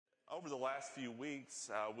over the last few weeks,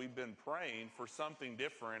 we've been praying for something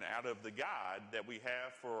different out of the guide that we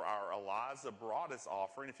have for our Eliza Broadus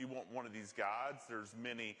offering. If you want one of these guides, there's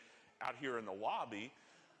many out here in the lobby.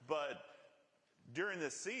 But during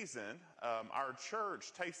this season, our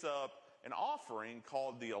church takes up an offering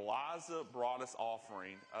called the Eliza Broadus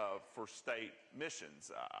offering for state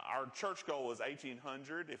missions. Our church goal is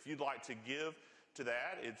 $1,800. If you'd like to give to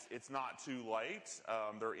that, it's not too late.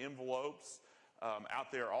 There are envelopes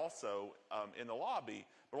out there also in the lobby.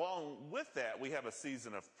 But along with that, we have a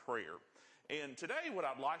season of prayer. And today what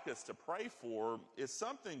I'd like us to pray for is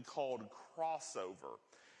something called crossover.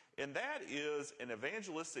 And that is an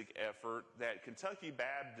evangelistic effort that Kentucky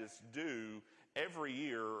Baptists do every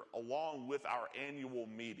year along with our annual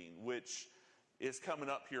meeting, which is coming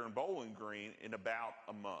up here in Bowling Green in about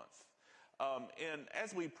a month. And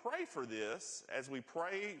as we pray for this, as we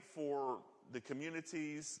pray for the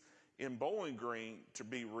communities in Bowling Green to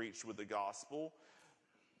be reached with the gospel,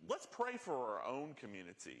 let's pray for our own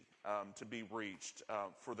community to be reached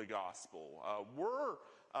for the gospel. We're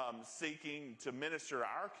seeking to minister to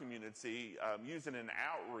our community using an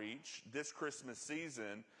outreach this Christmas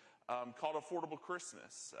season called Affordable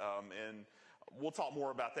Christmas. And we'll talk more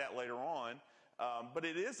about that later on. But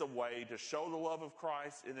it is a way to show the love of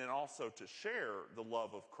Christ and then also to share the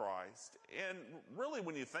love of Christ. And really,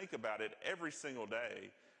 when you think about it, every single day,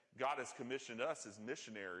 God has commissioned us as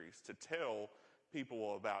missionaries to tell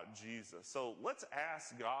people about Jesus. So let's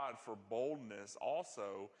ask God for boldness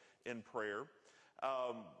also in prayer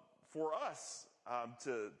for us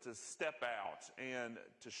to step out and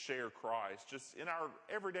to share Christ just in our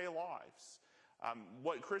everyday lives.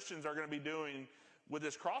 What Christians are going to be doing with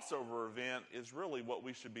this crossover event is really what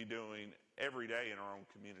we should be doing every day in our own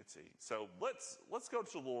community. So let's go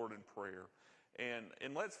to the Lord in prayer.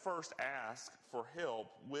 And let's first ask for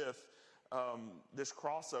help with this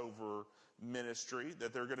crossover ministry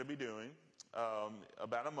that they're going to be doing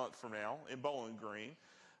about a month from now in Bowling Green,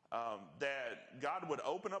 that God would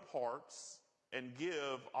open up hearts and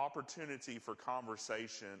give opportunity for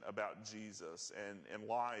conversation about Jesus, and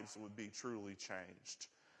lives would be truly changed.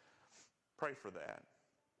 Pray for that.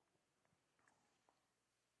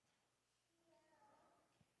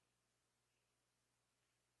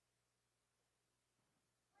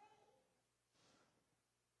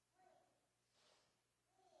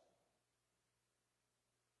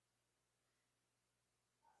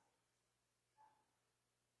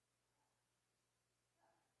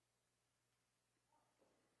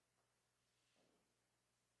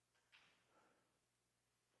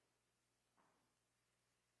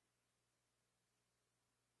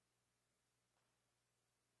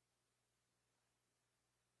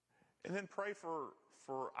 And then pray for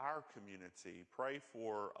our community. Pray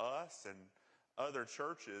for us and other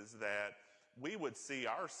churches that we would see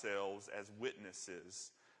ourselves as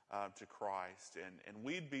witnesses to Christ. And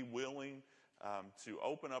we'd be willing to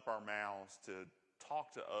open up our mouths to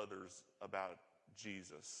talk to others about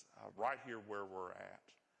Jesus right here where we're at.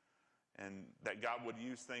 And that God would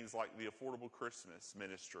use things like the Affordable Christmas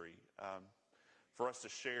ministry for us to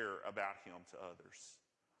share about Him to others.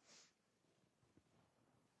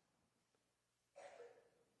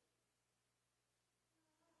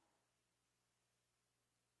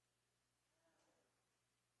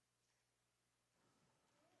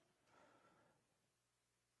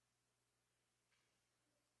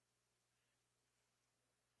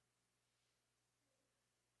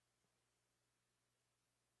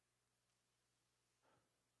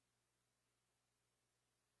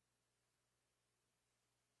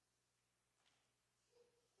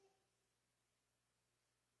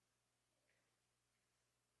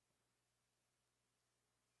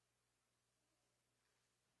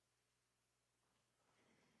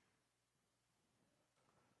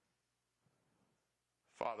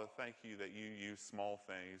 Father, thank you that you use small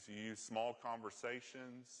things. You use small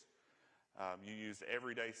conversations. You use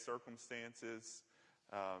everyday circumstances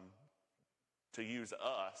to use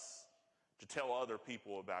us to tell other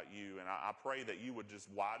people about you. And I pray that you would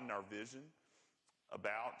just widen our vision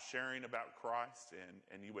about sharing about Christ,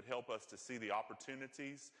 and you would help us to see the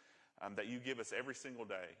opportunities that you give us every single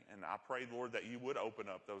day. And I pray, Lord, that you would open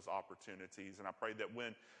up those opportunities. And I pray that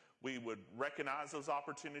when we would recognize those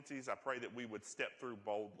opportunities, I pray that we would step through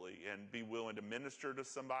boldly and be willing to minister to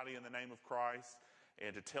somebody in the name of Christ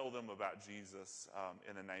and to tell them about Jesus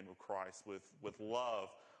in the name of Christ with love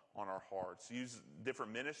on our hearts. Use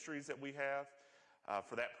different ministries that we have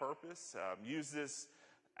for that purpose. Use this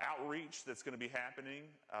outreach that's going to be happening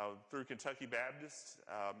through Kentucky Baptist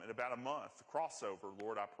in about a month, the crossover.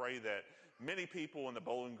 Lord, I pray that many people in the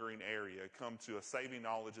Bowling Green area come to a saving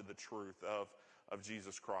knowledge of the truth of of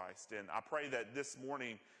Jesus Christ. And I pray that this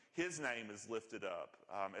morning his name is lifted up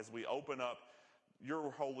as we open up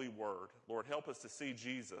your holy word. Lord, help us to see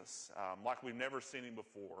Jesus like we've never seen him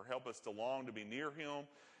before. Help us to long to be near him.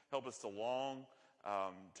 Help us to long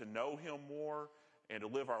to know him more and to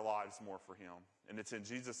live our lives more for him. And it's in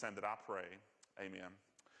Jesus' name that I pray. Amen.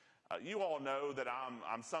 You all know that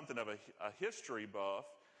I'm something of a history buff.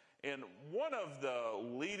 And one of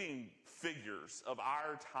the leading figures of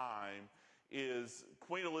our time is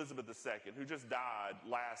Queen Elizabeth II, who just died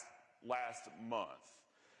last month.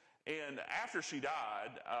 And after she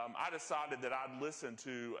died, I decided that I'd listen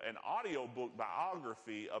to an audiobook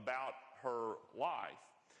biography about her life.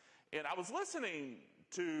 And I was listening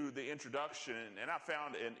to the introduction, and I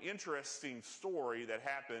found an interesting story that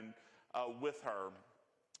happened with her.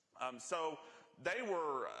 So they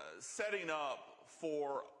were setting up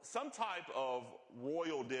for some type of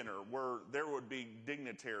royal dinner where there would be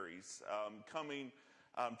dignitaries coming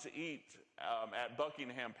to eat at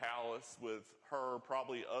Buckingham Palace with her,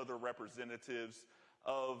 probably other representatives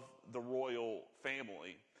of the royal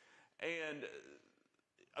family. And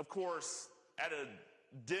of course, at a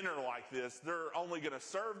dinner like this, they're only going to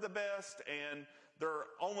serve the best, and they're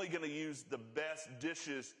only going to use the best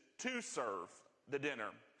dishes to serve the dinner.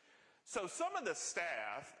 So some of the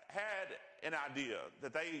staff had an idea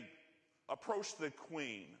that they approached the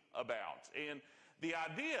queen about. And the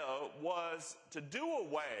idea was to do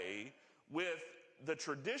away with the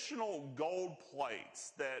traditional gold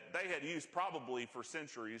plates that they had used probably for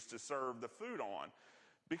centuries to serve the food on,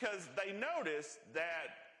 because they noticed that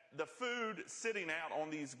the food sitting out on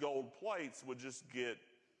these gold plates would just get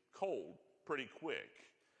cold pretty quick.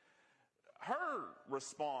 Her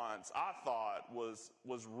response, I thought, was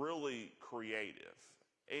really creative.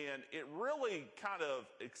 And it really kind of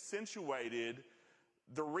accentuated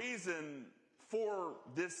the reason for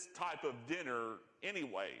this type of dinner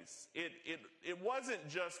anyways. It wasn't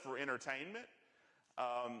just for entertainment.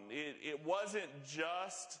 It wasn't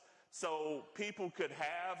just so people could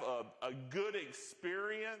have a good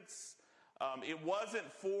experience. It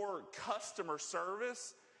wasn't for customer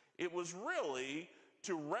service. It was really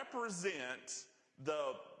to represent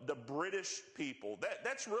the British people.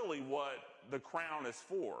 That's really what the crown is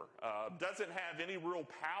for. Doesn't have any real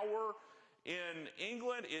power in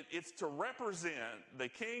England. It's to represent the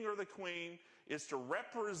king or the queen, is to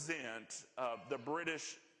represent the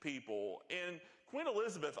British people. And Queen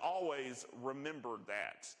Elizabeth always remembered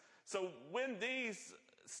that. So when these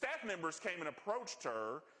staff members came and approached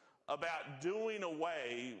her about doing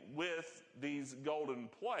away with these golden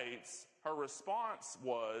plates, her response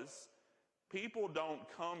was, people don't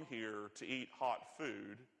come here to eat hot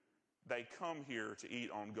food. They come here to eat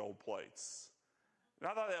on gold plates. And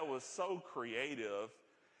I thought that was so creative,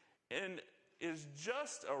 and is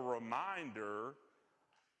just a reminder,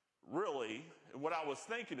 really, what I was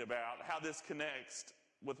thinking about, how this connects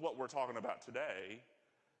with what we're talking about today,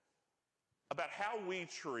 about how we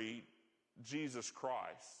treat Jesus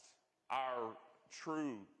Christ, our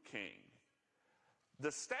true King.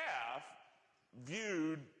 The staff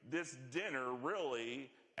viewed this dinner really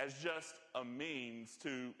as just a means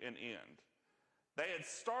to an end. They had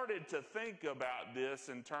started to think about this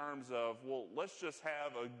in terms of, well, let's just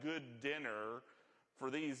have a good dinner for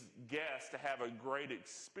these guests to have a great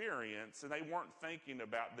experience, and they weren't thinking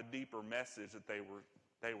about the deeper message that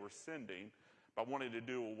they were sending by wanting to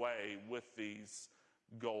do away with these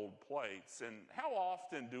gold plates. And how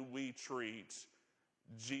often do we treat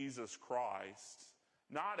Jesus Christ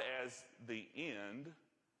not as the end,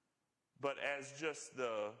 but as just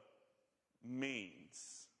the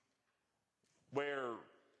means, where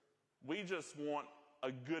we just want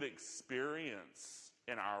a good experience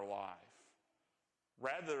in our life,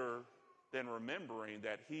 rather than remembering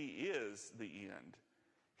that he is the end.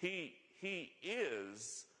 He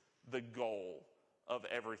is the goal of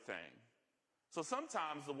everything. So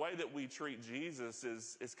sometimes the way that we treat Jesus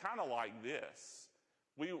is kind of like this.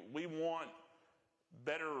 We want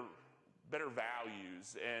better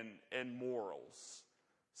values and morals.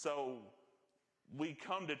 So we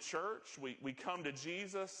come to church, we come to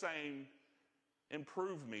Jesus saying,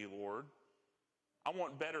 improve me, Lord. I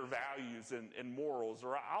want better values and morals,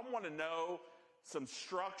 or I want to know some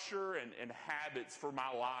structure and habits for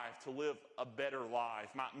my life to live a better life,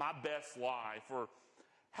 my best life, or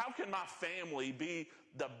how can my family be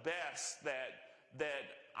the best that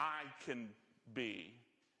I can be?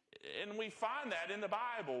 And we find that in the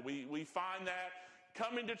Bible. We find that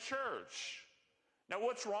coming to church. Now,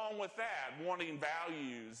 what's wrong with that? Wanting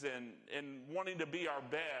values and wanting to be our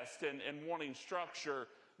best and wanting structure.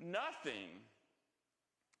 Nothing,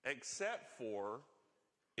 except for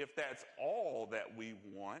if that's all that we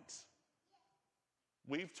want,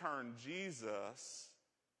 we've turned Jesus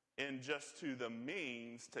in just to the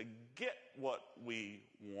means to get what we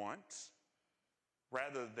want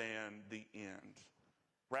rather than the end,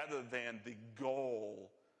 rather than the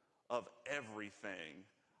goal of everything,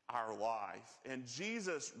 our life. And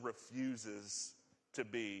Jesus refuses to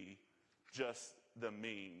be just the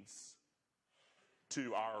means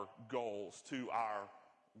to our goals, to our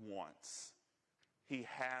wants. He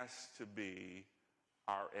has to be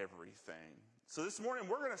our everything. So this morning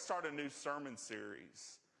we're going to start a new sermon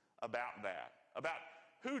series about that, about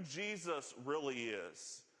who Jesus really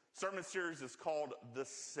is. Sermon series is called The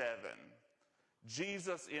Seven.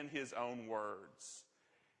 Jesus in his own words.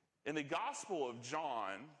 In the Gospel of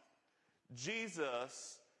John,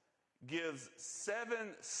 Jesus gives 7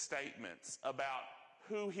 statements about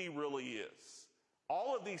who he really is.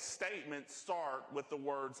 All of these statements start with the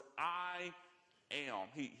words, I am.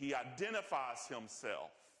 He identifies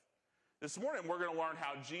himself. This morning we're going to learn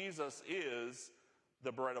how Jesus is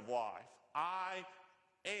the bread of life. I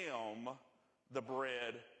am the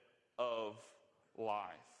bread of life.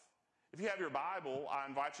 If you have your Bible, I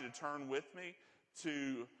invite you to turn with me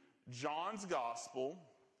to John's Gospel,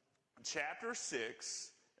 chapter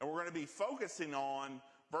 6, and we're going to be focusing on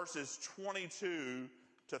verses 22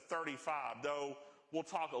 to 35, though we'll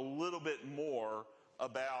talk a little bit more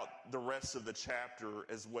about the rest of the chapter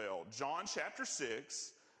as well. John chapter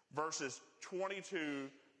 6, verses 22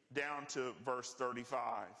 down to verse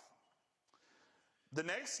 35. The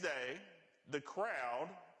next day, the crowd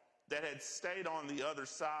that had stayed on the other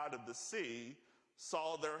side of the sea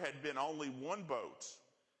saw there had been only one boat.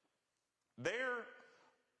 There,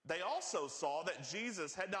 they also saw that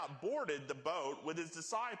Jesus had not boarded the boat with his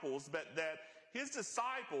disciples, but that his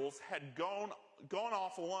disciples had gone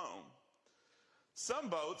off alone. Some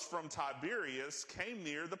boats from Tiberias came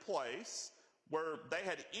near the place where they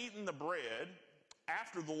had eaten the bread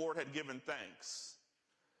after the Lord had given thanks.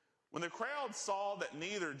 When the crowd saw that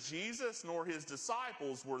neither Jesus nor his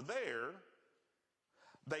disciples were there,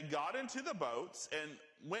 they got into the boats and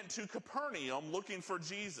went to Capernaum looking for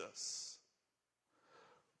Jesus.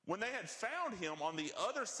 When they had found him on the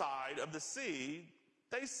other side of the sea,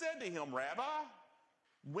 they said to him, Rabbi,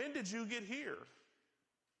 when did you get here?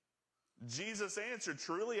 Jesus answered,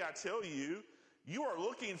 truly I tell you, you are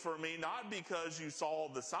looking for me not because you saw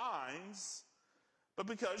the signs, but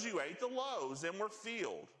because you ate the loaves and were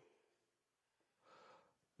filled.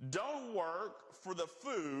 Don't work for the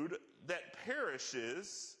food that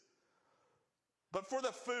perishes, but for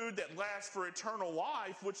the food that lasts for eternal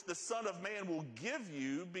life, which the Son of Man will give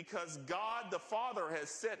you, because God the Father has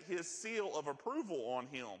set his seal of approval on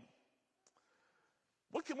him.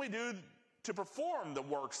 What can we do to perform the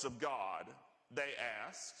works of God? They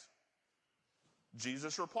asked.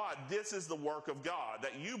 Jesus replied, this is the work of God,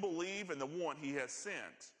 that you believe in the one he has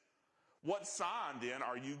sent. What sign then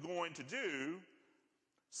are you going to do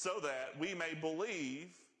so that we may believe,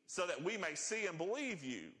 so that we may see and believe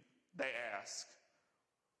you? They ask.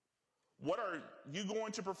 What are you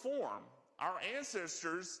going to perform? Our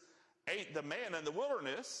ancestors ate the manna in the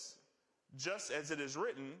wilderness, just as it is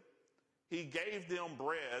written, he gave them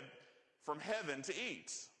bread from heaven to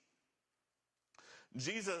eat.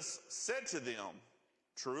 Jesus said to them,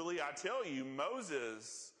 truly I tell you,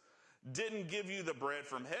 Moses didn't give you the bread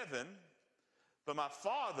from heaven, but my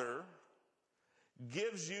Father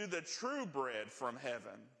gives you the true bread from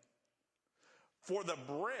heaven. For the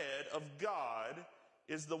bread of God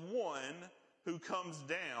is the one who comes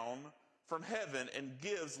down from heaven and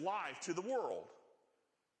gives life to the world.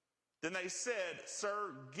 Then they said,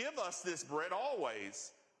 Sir, give us this bread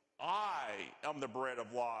always. I am the bread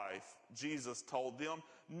of life, Jesus told them.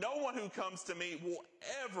 No one who comes to me will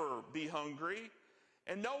ever be hungry,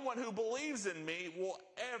 and no one who believes in me will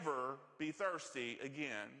ever be thirsty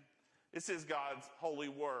again. This is God's holy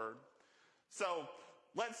word. So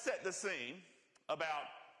let's set the scene about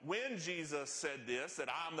when Jesus said this, that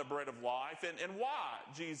I'm the bread of life, and why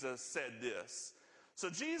Jesus said this.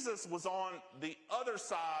 So Jesus was on the other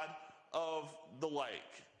side of the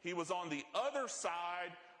lake. He was on the other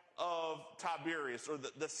side of Tiberias, or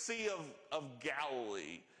the Sea of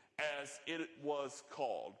Galilee, as it was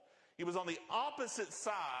called. He was on the opposite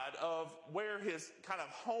side of where his kind of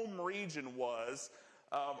home region was,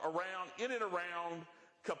 in and around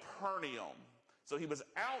Capernaum. So he was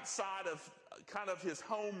outside of kind of his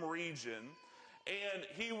home region, and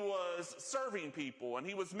he was serving people, and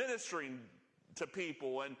he was ministering to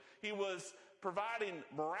people, and he was providing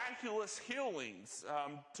miraculous healings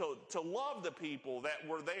to love the people that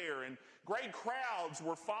were there. And great crowds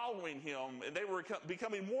were following him, and they were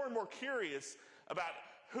becoming more and more curious about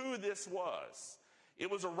who this was. It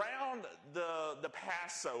was around the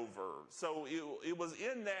Passover. So it was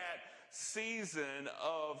in that season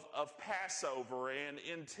of Passover and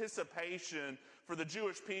anticipation for the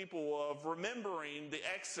Jewish people of remembering the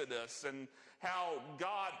Exodus and how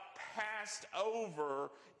God passed over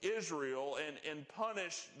Israel and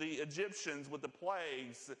punished the Egyptians with the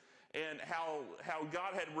plagues, and how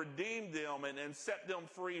God had redeemed them and set them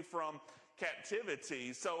free from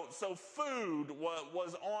captivity. So food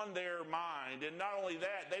was on their mind. And not only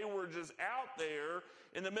that, they were just out there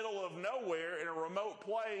in the middle of nowhere in a remote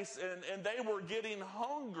place, and they were getting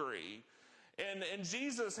hungry. And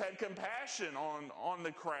Jesus had compassion on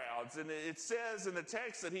the crowds. And it says in the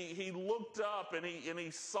text that he looked up and he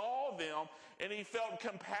saw them, and he felt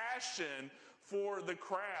compassion for the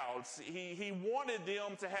crowds. He wanted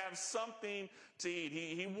them to have something to eat.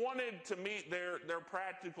 He wanted to meet their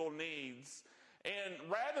practical needs. And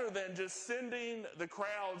rather than just sending the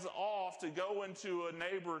crowds off to go into a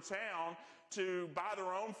neighbor town to buy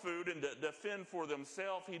their own food and to fend for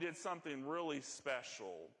themselves, he did something really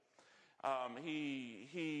special.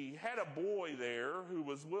 He had a boy there who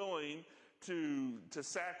was willing to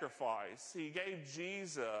sacrifice. He gave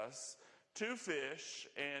Jesus 2 fish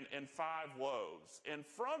and 5 loaves. And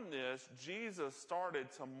from this, Jesus started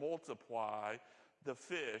to multiply the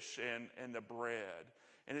fish and the bread.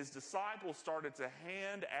 And his disciples started to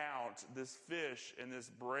hand out this fish and this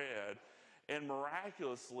bread. And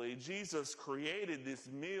miraculously, Jesus created these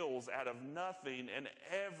meals out of nothing, and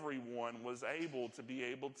everyone was able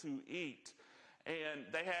to eat. And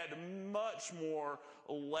they had much more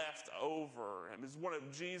left over. And it's one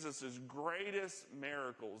of Jesus' greatest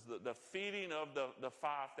miracles, the feeding of the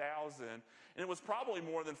 5,000. And it was probably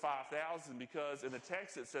more than 5,000, because in the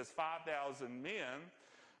text it says 5,000 men,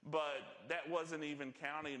 but that wasn't even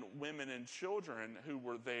counting women and children who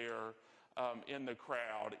were there in the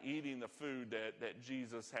crowd eating the food that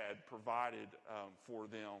Jesus had provided for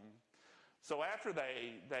them. So after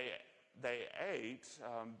they ate,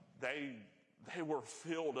 they were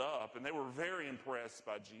filled up, and they were very impressed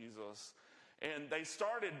by Jesus. And they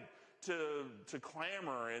started to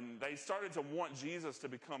clamor, and they started to want Jesus to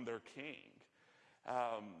become their king.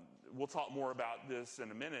 We'll talk more about this in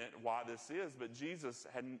a minute, why this is, but Jesus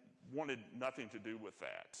wanted nothing to do with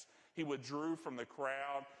that. He withdrew from the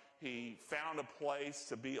crowd. He found a place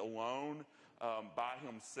to be alone by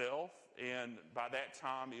himself, and by that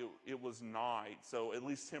time it was night, so at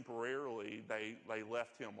least temporarily they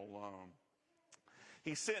left him alone.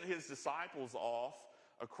 He sent his disciples off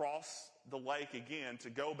across the lake again to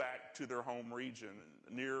go back to their home region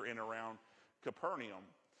near and around Capernaum.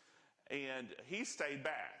 And he stayed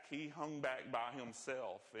back. He hung back by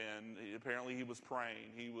himself, and apparently he was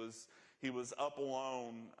praying. He was up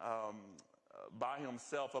alone by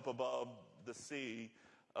himself up above the Sea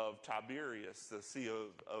of Tiberias, the Sea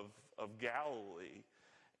of Galilee.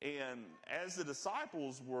 And as the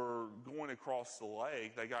disciples were going across the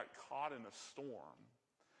lake, they got caught in a storm.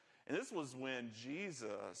 And this was when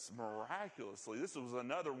Jesus miraculously, this was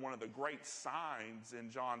another one of the great signs in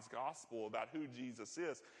John's gospel about who Jesus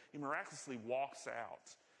is. He miraculously walks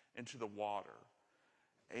out into the water,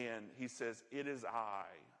 and he says, "It is I.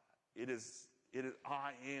 It is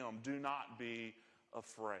I am. Do not be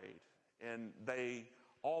afraid." And they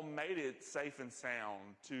all made it safe and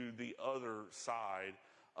sound to the other side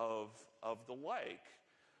of the lake.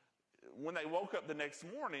 When they woke up the next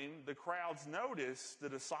morning, the crowds noticed the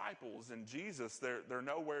disciples and Jesus. They're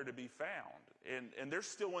nowhere to be found. And they're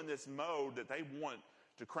still in this mode that they want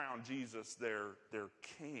to crown Jesus their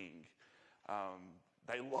king.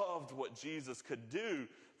 They loved what Jesus could do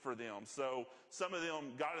for them. So some of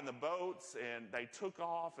them got in the boats and they took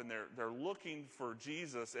off, and they're looking for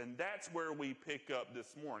Jesus. And that's where we pick up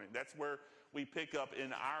this morning. That's where we pick up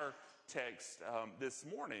in our text this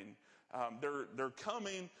morning. They're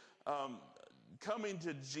coming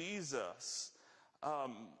to Jesus,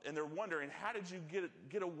 and they're wondering, how did you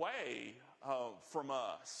get away from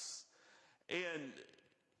us? And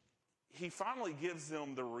he finally gives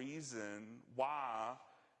them the reason why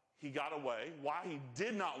he got away, why he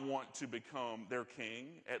did not want to become their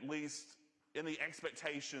king, at least in the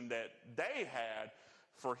expectation that they had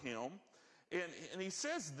for him. And he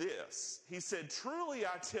says this. He said, "Truly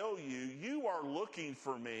I tell you, you are looking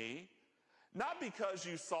for me, not because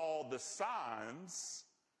you saw the signs,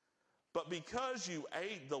 but because you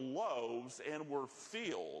ate the loaves and were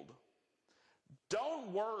filled.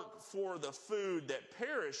 Don't work for the food that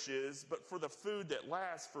perishes, but for the food that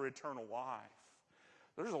lasts for eternal life."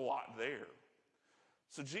 There's a lot there.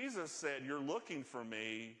 So Jesus said, "You're looking for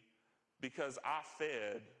me because I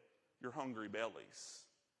fed your hungry bellies."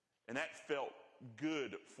 And that felt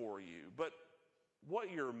good for you. But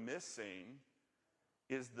what you're missing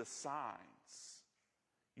is the signs.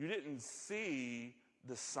 You didn't see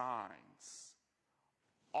the signs.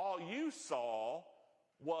 All you saw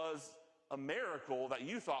was a miracle that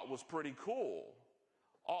you thought was pretty cool.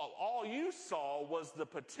 All you saw was the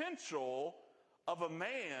potential of a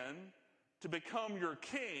man to become your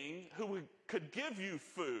king who could give you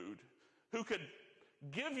food, who could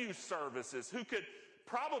give you services, who could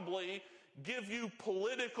probably give you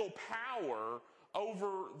political power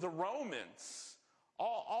over the Romans.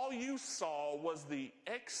 All you saw was the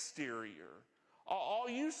exterior. All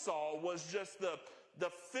you saw was just the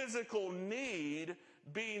physical need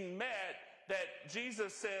being met that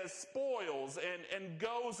Jesus says spoils and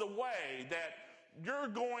goes away, that you're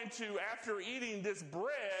going to, after eating this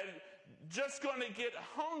bread, just going to get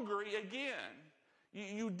hungry again.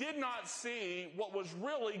 You did not see what was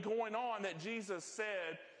really going on that Jesus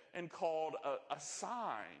said and called a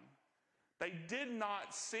sign. They did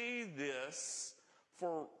not see this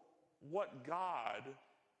for what God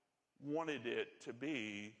wanted it to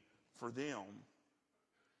be for them.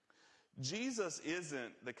 Jesus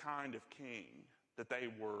isn't the kind of king that they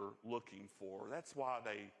were looking for. That's why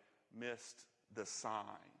they missed the sign.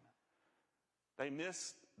 They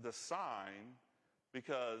missed the sign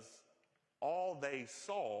because all they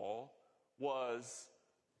saw was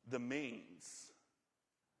the means.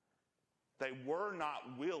 They were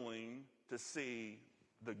not willing to see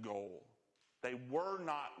the goal. They were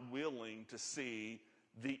not willing to see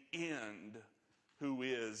the end, who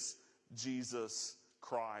is Jesus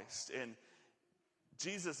Christ. And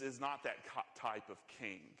Jesus is not that type of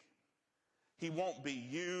king. He won't be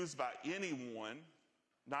used by anyone,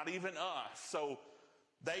 not even us, so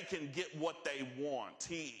they can get what they want.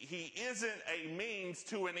 He isn't a means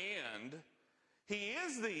to an end. He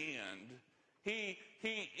is the end. He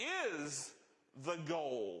is the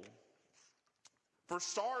goal. For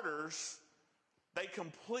starters, they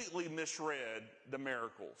completely misread the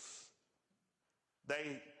miracles.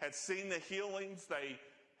 They had seen the healings. They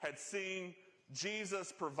had seen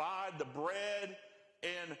Jesus provide the bread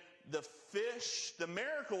and the fish. The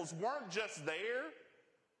miracles weren't just there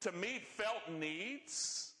to meet felt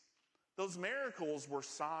needs. Those miracles were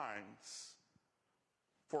signs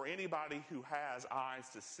for anybody who has eyes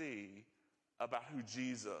to see about who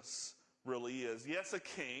Jesus really is. Yes, a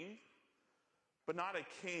king, but not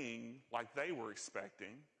a king like they were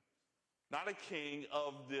expecting. Not a king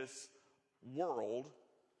of this world,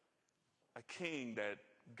 a king that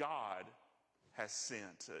God has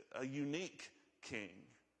sent, a unique king.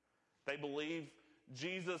 They believed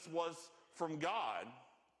Jesus was from God,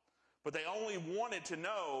 but they only wanted to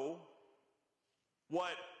know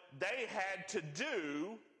what they had to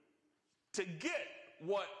do to get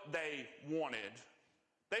what they wanted.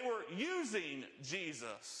 They were using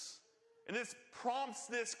Jesus. And this prompts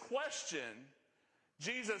this question: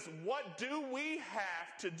 Jesus, what do we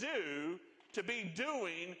have to do to be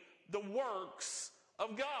doing the works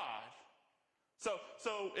of God?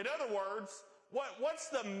 So in other words, what's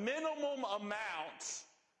the minimum amount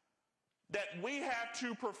that we have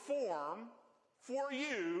to perform for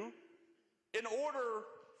you in order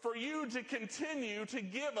for you to continue to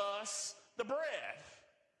give us the bread?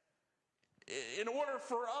 In order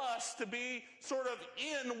for us to be sort of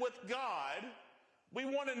in with God, we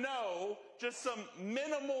want to know just some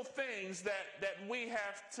minimal things that we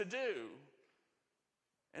have to do.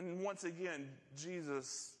 And once again,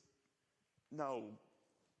 Jesus,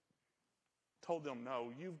 told them,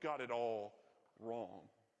 no, you've got it all wrong.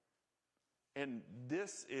 And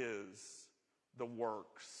this is the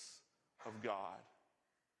works of God,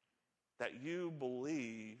 that you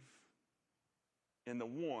believe in the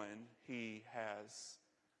one he has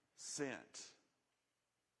sent.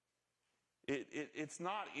 It's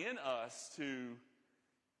not in us to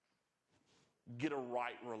get a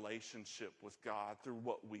right relationship with God through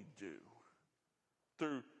what we do,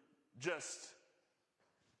 through just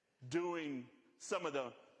doing some of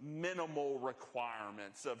the minimal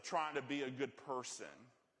requirements of trying to be a good person,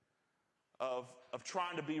 of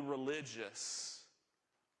trying to be religious.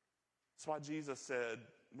 That's why Jesus said,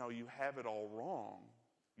 no, you have it all wrong.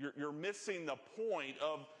 You're missing the point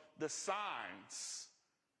of the signs.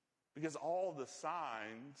 Because all the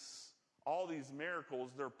signs, all these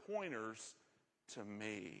miracles, they're pointers to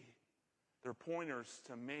me. They're pointers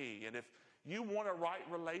to me. And if you want a right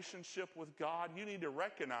relationship with God, you need to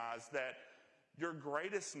recognize that your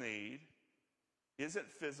greatest need isn't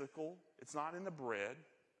physical. It's not in the bread.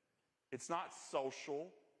 It's not social.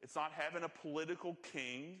 It's not having a political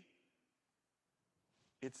king.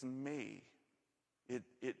 It's me.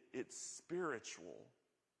 It's spiritual.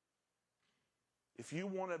 If you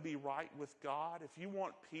want to be right with God, if you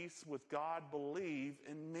want peace with God, believe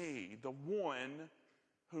in me, the one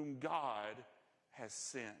whom God has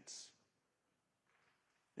sent.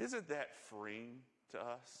 Isn't that freeing to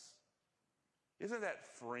us? Isn't that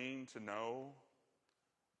freeing to know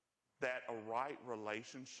that a right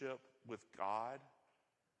relationship with God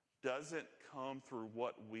doesn't come through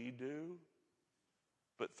what we do,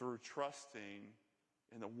 but through trusting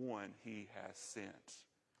in the one he has sent?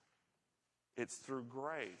 It's through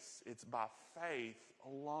grace. It's by faith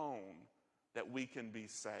alone that we can be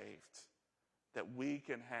saved, that we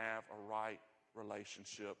can have a right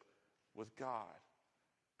relationship with God,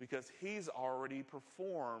 because he's already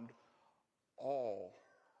performed all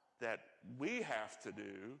that we have to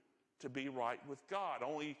do to be right with God.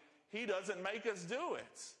 Only he doesn't make us do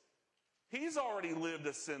it. He's already lived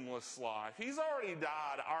a sinless life. He's already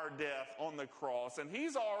died our death on the cross, and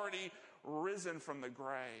he's already risen from the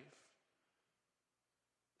grave.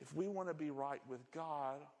 If we want to be right with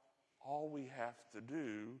God, all we have to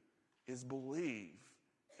do is believe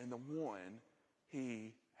in the one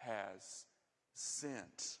he has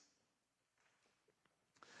sent.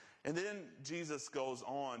 And then Jesus goes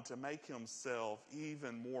on to make himself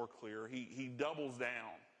even more clear. He doubles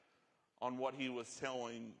down on what he was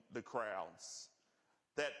telling the crowds,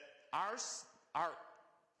 that our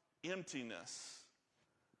emptiness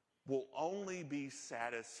will only be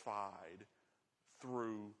satisfied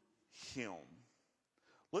through him.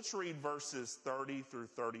 Let's read verses 30 through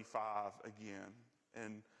 35 again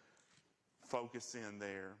and focus in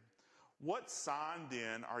there. What sign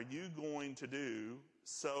then are you going to do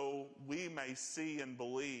so we may see and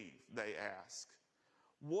believe? They ask.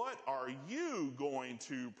 What are you going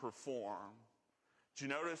to perform? Did you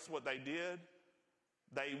notice what they did?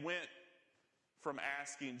 They went from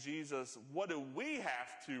asking Jesus, what do we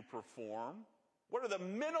have to perform? What are the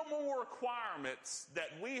minimal requirements that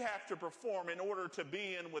we have to perform in order to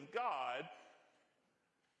be in with God?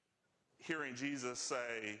 Hearing Jesus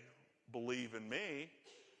say, believe in me.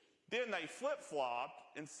 Then they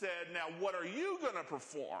flip-flopped and said, now what are you going to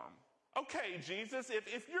perform? Okay, Jesus,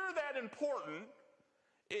 if you're that important,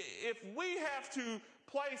 if we have to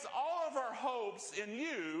place all of our hopes in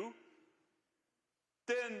you,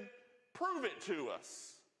 then prove it to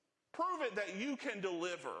us. Prove it that you can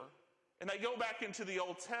deliver. And they go back into the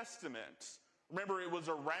Old Testament. Remember, it was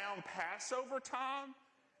around Passover time,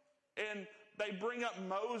 and they bring up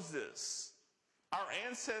Moses. Our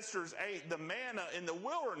ancestors ate the manna in the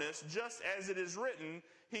wilderness, just as it is written,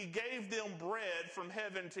 he gave them bread from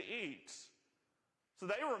heaven to eat. So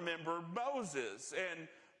they remembered Moses, and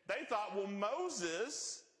they thought, well,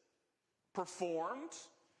 Moses performed.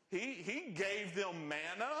 He gave them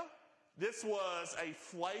manna. This was a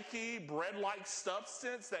flaky, bread-like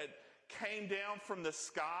substance that came down from the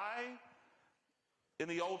sky in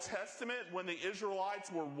the Old Testament when the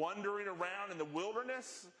Israelites were wandering around in the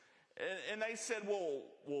wilderness. And they said,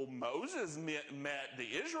 well, Moses met the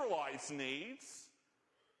Israelites' needs.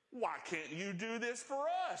 Why can't you do this for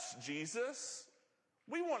us, Jesus?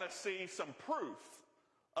 We want to see some proof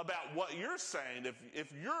about what you're saying.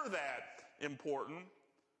 If you're that important,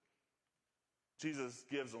 Jesus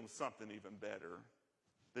gives them something even better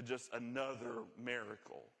than just another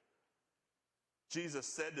miracle. Jesus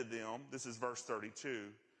said to them, this is verse 32,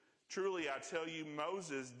 truly I tell you,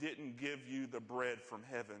 Moses didn't give you the bread from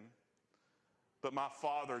heaven, but my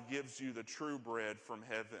Father gives you the true bread from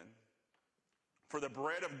heaven. For the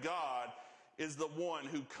bread of God is the one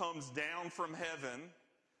who comes down from heaven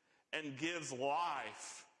and gives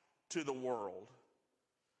life to the world.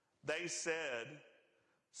 They said,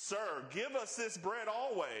 Sir, give us this bread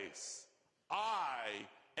always. I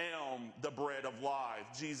am the bread of life,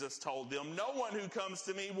 Jesus told them. No one who comes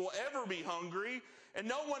to me will ever be hungry, and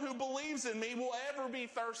no one who believes in me will ever be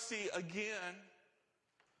thirsty again.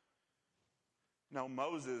 No,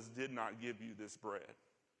 Moses did not give you this bread,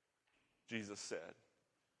 Jesus said.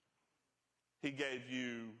 He gave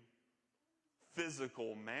you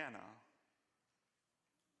physical manna,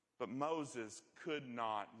 but Moses could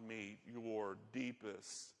not meet your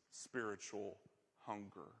deepest spiritual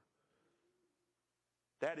hunger.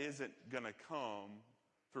 That isn't going to come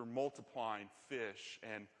through multiplying fish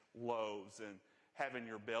and loaves and having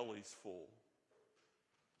your bellies full.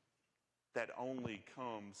 That only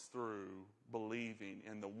comes through believing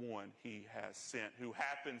in the one he has sent, who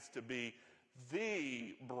happens to be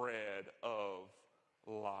the bread of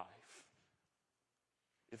life.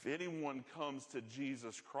 If anyone comes to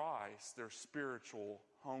Jesus Christ, their spiritual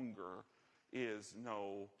hunger is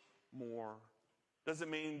no more. Doesn't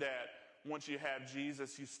mean that once you have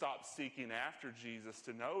Jesus, you stop seeking after Jesus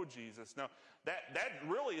to know Jesus. No, that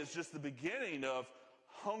really is just the beginning of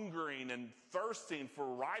hungering and thirsting for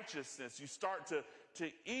righteousness. You start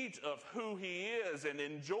to eat of who he is and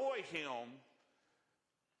enjoy him.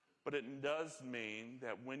 But it does mean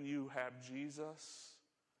that when you have Jesus,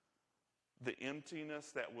 the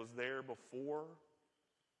emptiness that was there before,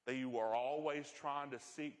 that you are always trying to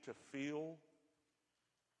seek to fill,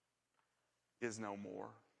 is no more.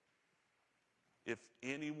 If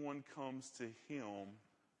anyone comes to him,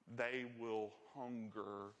 they will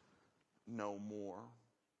hunger no more.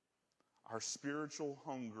 Our spiritual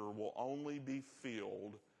hunger will only be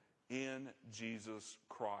filled in Jesus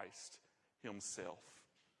Christ himself,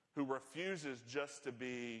 who refuses just to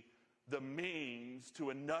be the means to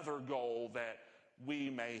another goal that we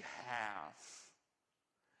may have.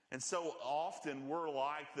 And so often we're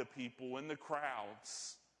like the people in the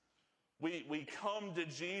crowds. We come to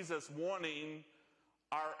Jesus wanting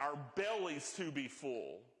our bellies to be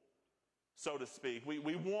full, so to speak.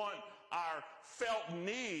 We want our felt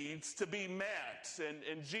needs to be met.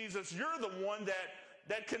 And Jesus, you're the one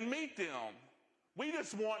that can meet them. We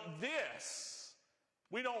just want this.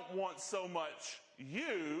 We don't want so much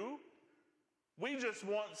you. We just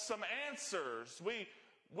want some answers.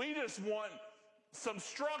 We just want some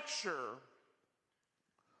structure.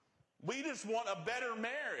 We just want a better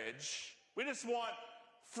marriage. We just want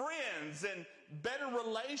friends and better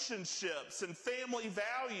relationships and family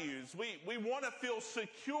values. We want to feel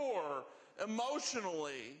secure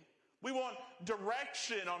emotionally. We want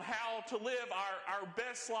direction on how to live our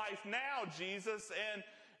best life now, Jesus.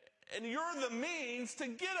 And you're the means to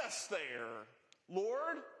get us there,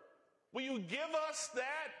 Lord. Will you give us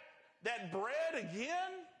that bread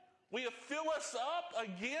again? Will you fill us up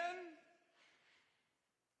again?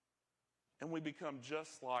 And we become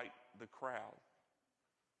just like the crowd.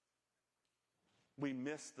 We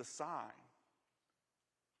missed the sign.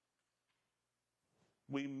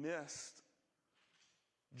 We missed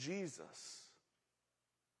Jesus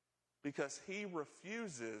because he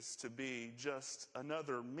refuses to be just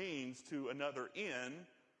another means to another end,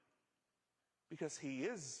 because he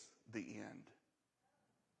is the end.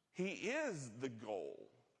 He is the goal.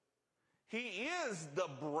 He is the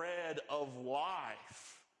bread of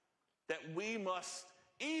life that we must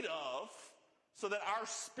eat of so that our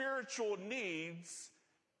spiritual needs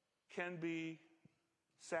can be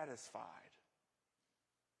satisfied.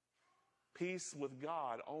 Peace with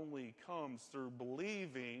God only comes through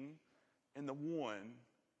believing in the one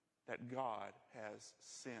that God has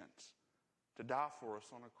sent to die for us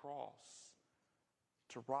on a cross,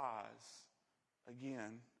 to rise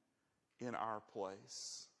again in our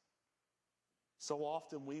place. So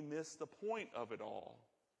often we miss the point of it all.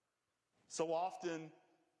 So often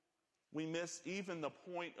we miss even the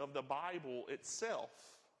point of the Bible itself.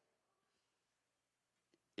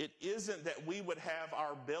 It isn't that we would have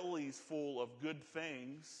our bellies full of good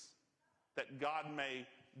things that God may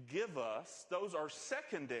give us. Those are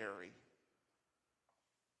secondary.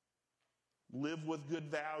 Live with good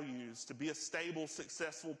values, to be a stable,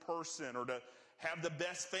 successful person, or to have the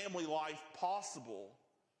best family life possible.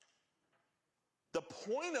 The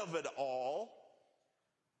point of it all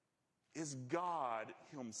is God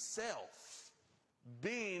himself,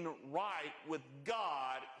 being right with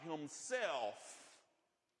God himself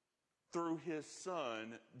through his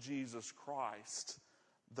Son, Jesus Christ,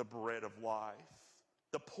 the bread of life.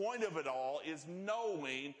 The point of it all is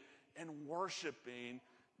knowing and worshiping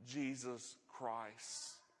Jesus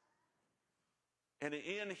Christ. And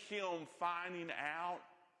in him finding out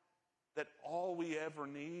that all we ever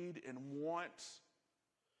need and want,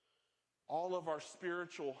 all of our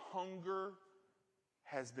spiritual hunger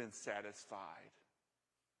has been satisfied.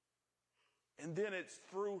 And then it's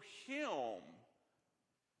through him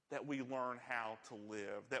that we learn how to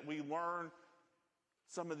live, that we learn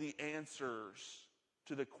some of the answers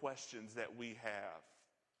to the questions that we have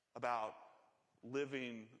about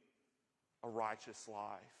living a righteous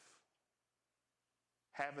life,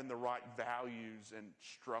 having the right values and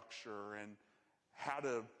structure, and how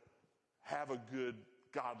to have a good,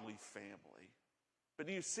 godly family. But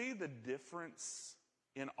do you see the difference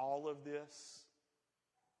in all of this?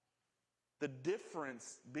 The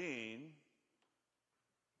difference being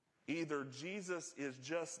either Jesus is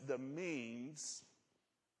just the means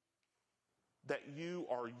that you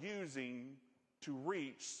are using to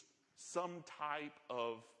reach some type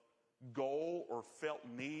of goal or felt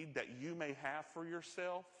need that you may have for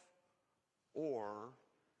yourself, or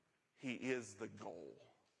he is the goal.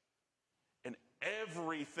 And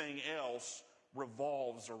everything else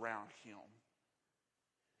revolves around him.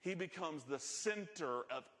 He becomes the center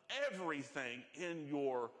of everything in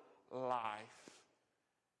your life.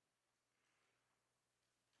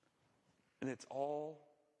 And it's all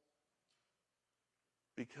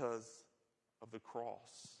because of the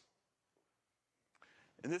cross.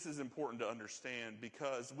 And this is important to understand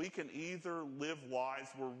because we can either live lives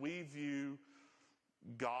where we view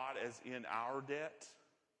God as in our debt.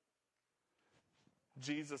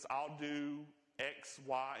 Jesus, I'll do X,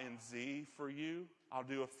 Y, and Z for you. I'll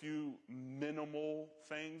do a few minimal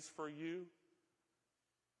things for you.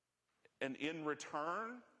 And in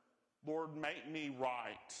return, Lord, make me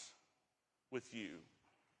right with you.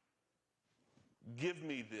 Give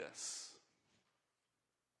me this.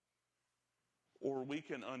 Or we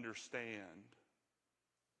can understand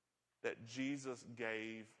that Jesus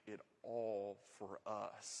gave it all for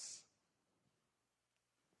us.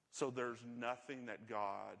 So there's nothing that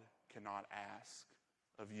God cannot ask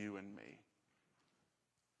of you and me.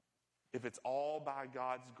 If it's all by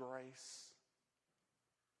God's grace,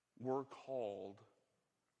 we're called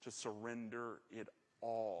to surrender it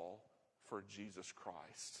all for Jesus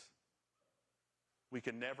Christ. We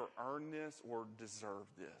can never earn this or deserve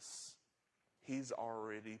this. He's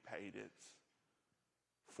already paid it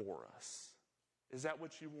for us. Is that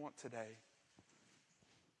what you want today?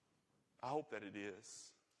 I hope that it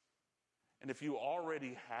is. And if you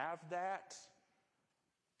already have that,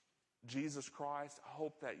 Jesus Christ, I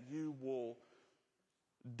hope that you will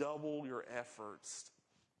double your efforts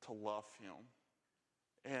to love him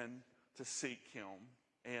and to seek him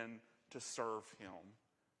and to serve him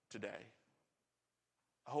today.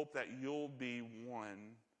 I hope that you'll be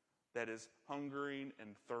one that is hungering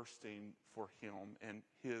and thirsting for him and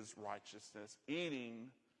his righteousness, eating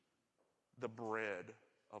the bread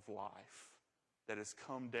of life that has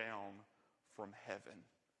come down from heaven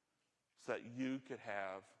so that you could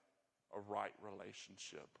have a right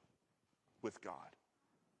relationship with God.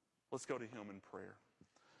 Let's go to him in prayer.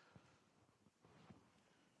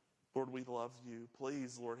 Lord, we love you.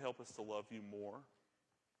 Please, Lord, help us to love you more.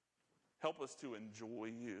 Help us to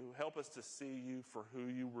enjoy you. Help us to see you for who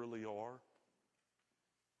you really are.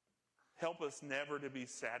 Help us never to be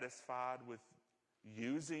satisfied with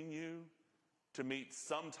using you to meet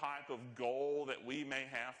some type of goal that we may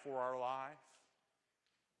have for our life.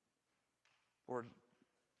 Lord,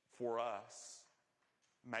 for us,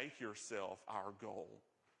 make yourself our goal.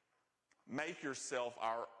 Make yourself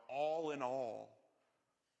our all in all,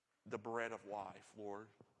 the bread of life, Lord.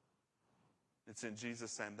 It's in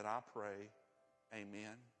Jesus' name that I pray.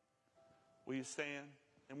 Amen. Will you stand?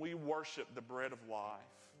 And will you worship the bread of life?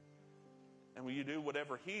 And will you do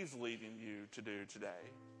whatever he's leading you to do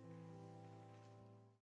today?